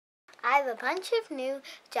I have a bunch of new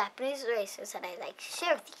Japanese erasers that I'd like to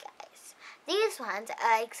share with you guys. These ones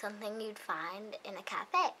are like something you'd find in a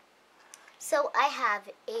cafe. So I have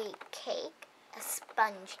a cake, a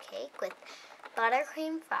sponge cake with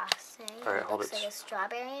buttercream frosting. All right, it looks like a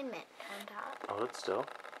strawberry and mint on top. Hold it still.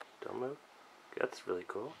 Don't move. That's really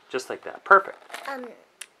cool. Just like that. Perfect.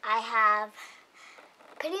 I have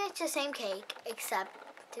pretty much the same cake except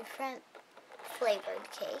different flavored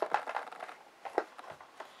cake.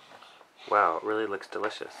 Wow, it really looks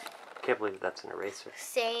delicious. Can't believe that's an eraser.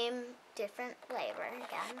 Same, different flavor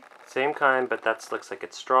again. Same kind, but that looks like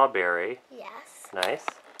it's strawberry. Yes. Nice.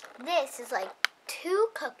 This is like 2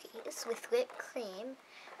 cookies with whipped cream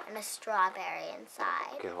and a strawberry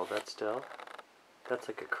inside. Okay, hold that still. That's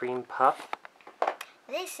like a cream puff.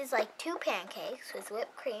 This is like 2 pancakes with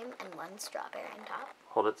whipped cream and 1 strawberry on top.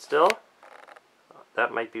 Hold it still.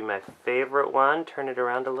 That might be my favorite one. Turn it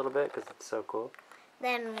around a little bit because it's so cool.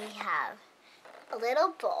 Then we have a little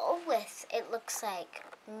bowl with, it looks like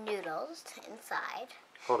noodles inside.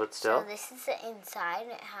 Hold it still. So this is the inside.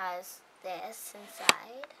 It has this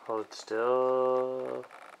inside. Hold it still.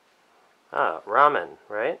 Ah, ramen,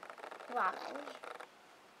 right? Ramen.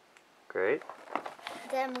 Great.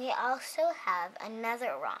 Then we also have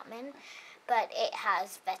another ramen, but it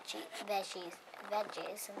has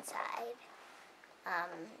veggies inside.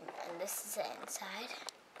 And this is the inside.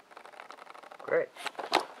 Great.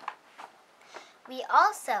 We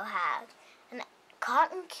also have a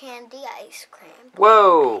cotton candy ice cream.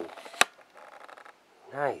 Whoa!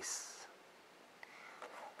 Nice.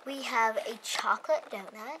 We have a chocolate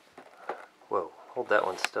donut. Whoa, hold that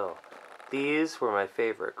one still. These were my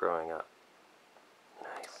favorite growing up.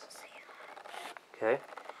 Nice. Okay.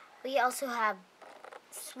 We also have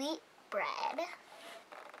sweet bread.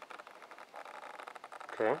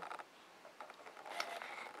 Okay.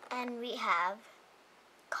 And we have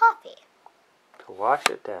coffee. To wash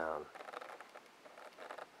it down.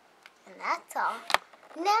 And that's all.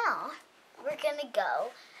 Now, we're going to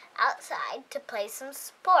go outside to play some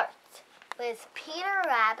sports with Peter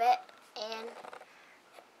Rabbit and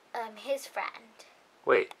his friend.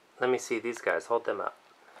 Wait, let me see these guys. Hold them up.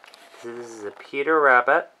 This is a Peter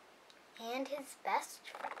Rabbit. And his best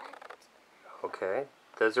friend. Okay.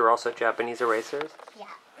 Those are also Japanese erasers?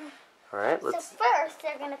 Yeah. All right, let's... So first,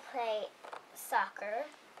 they're going to play soccer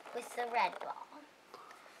with the red ball.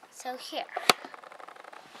 So here.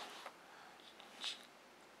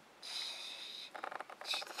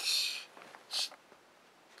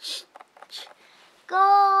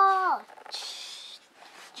 Goal!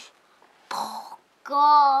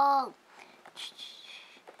 Goal!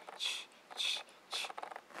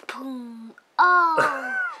 Boom!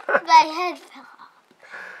 Oh! My head fell off.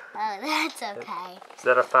 Oh, that's okay. Is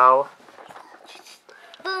that a foul?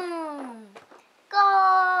 Boom!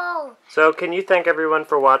 Goal! So, can you thank everyone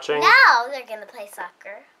for watching? Now they're going to play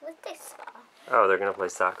soccer with this ball. Oh, they're going to play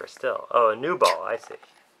soccer still. Oh, a new ball. I see.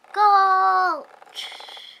 Goal!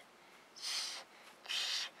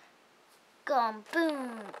 Go,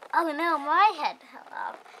 boom. Oh no, my head fell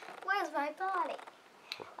off. Where's my body?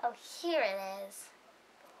 Oh, here it is.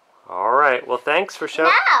 All right. Well, thanks for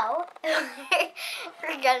showing. Now,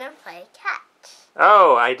 we're going to play catch.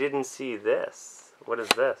 Oh, I didn't see this. What is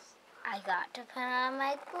this? I got to put on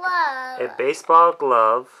my glove. A baseball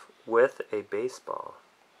glove with a baseball.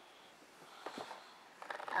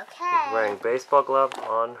 Okay. She's wearing baseball glove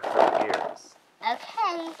on her ears.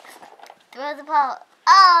 Okay. Throw the ball.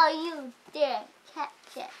 Oh, you didn't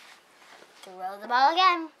catch it. Throw the ball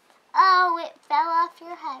again. Oh, it fell off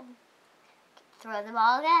your head. Throw the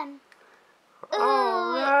ball again. Ooh,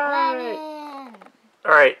 All it went in.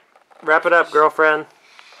 All right. Wrap it up, girlfriend.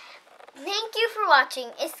 Thank you for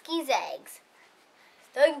watching Iski's Eggs.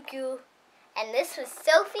 Thank you. And this was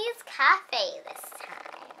Sophie's Cafe this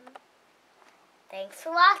time. Thanks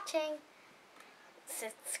for watching.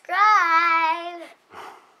 Subscribe.